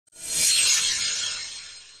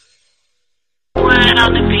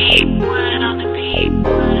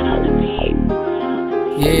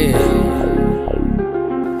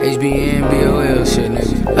BOL shit,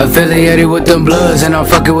 nigga. Affiliated with them Bloods and I'm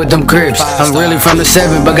fucking with them Crips. I'm really from the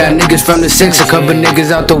 7, but got niggas from the 6. A couple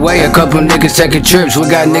niggas out the way, a couple niggas taking trips. We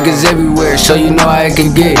got niggas everywhere, so you know how it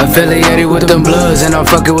can get. Affiliated with them Bloods and I'm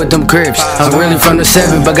fucking with them Crips. I'm really from the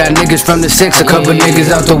 7, but got niggas from the 6. A couple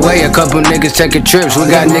niggas out the way, a couple niggas taking trips. We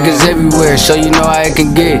got niggas everywhere, so you know how it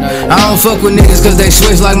can get. I don't fuck with niggas cause they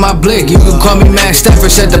switch like my blick. You can call me Matt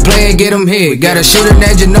Stafford, set the play and get him hit. Got a shooter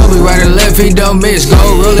named Shotby, right or left, he don't miss.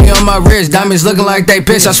 Gold rolling on my wrist, diamonds looking like they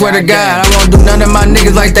piss. I swear to God, I won't do none of my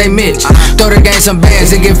niggas like they Mitch. Throw the game some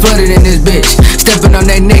bands and get flooded in this bitch. Stepping on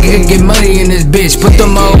that nigga and get money in this bitch. Put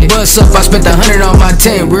them old bus up, I spent 100 on my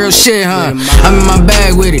tent. Real shit, huh? I'm in my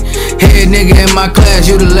bag with it. Head nigga in my class,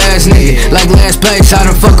 you the last nigga. Like last place, I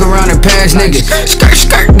done fuck around and pass niggas. Skirt,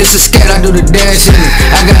 skirt, this is scat, I do the dash in it.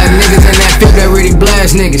 I got niggas in that field that really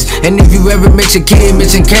blast niggas. And if you ever mix a kid,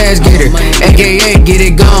 mixing cash getter. AKA, get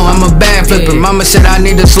it gone, I'm a bad flipper. Mama said I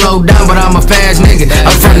need to slow down, but I'm a fast nigga.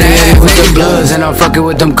 I'm from the A with the Bloods and I'm fucking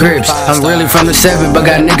with them Crips. I'm really from the 7, but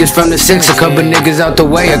got niggas from the 6. A couple niggas out the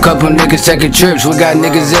way, a couple niggas taking trips. We got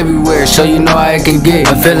niggas everywhere, so you know how it can get.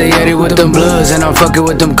 Affiliated with them Bloods and I'm fucking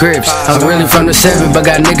with them Crips. I'm really from the 7, but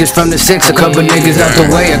got niggas from the 6. A couple niggas out the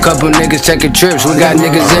way, a couple niggas taking trips. We got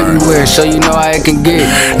niggas everywhere, so you know how it can get.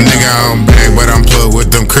 Nigga, I'm bang, but I'm plugged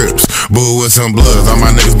with them Crips. Boo with some Bloods, all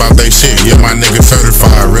my niggas bout they shit. Yeah, my niggas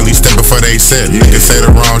certified, really steppin' for they set. Niggas say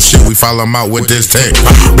the wrong shit, we follow them out with this tech.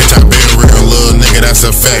 Bitch, I been real, little nigga, that's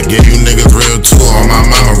a fact. Yeah, you niggas real too, on my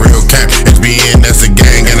mama, real cat. HBN, that's a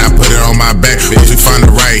gang, and I put it on my back. Once we find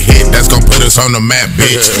the right hit, that's gon' put us on the map,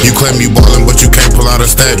 bitch. You claim you ballin', but you can't pull out a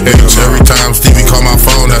stat, bitch. Every time Stevie call my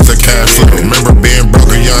phone, that's a cash flow. Remember being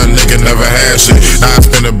broke, a young nigga never had shit. Now I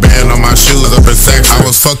spend a band on my shoes up in Saks. I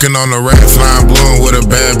was fucking on the racks, line blowing with a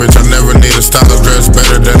bad bitch. I never need a style dress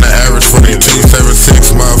better than the average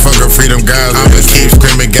 4276, motherfucker, freedom guys. I'ma keep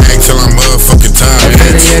screaming gang till I'm motherfucking tired.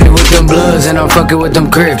 Affiliated with them Bloods and I'm fucking with them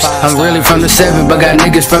Crips. I'm really from the 7, but got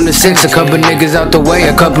niggas from the 6. A couple niggas out the way,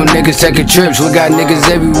 a couple niggas taking trips. We got niggas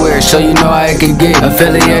everywhere, so you know how it can get.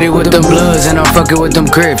 Affiliated with them Bloods and I'm fucking with them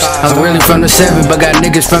Crips. I'm really from the 7, but got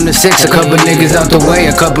niggas from the 6. A couple niggas out the way,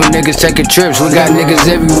 a couple niggas taking trips. We got niggas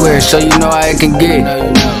everywhere, so you know how it can get.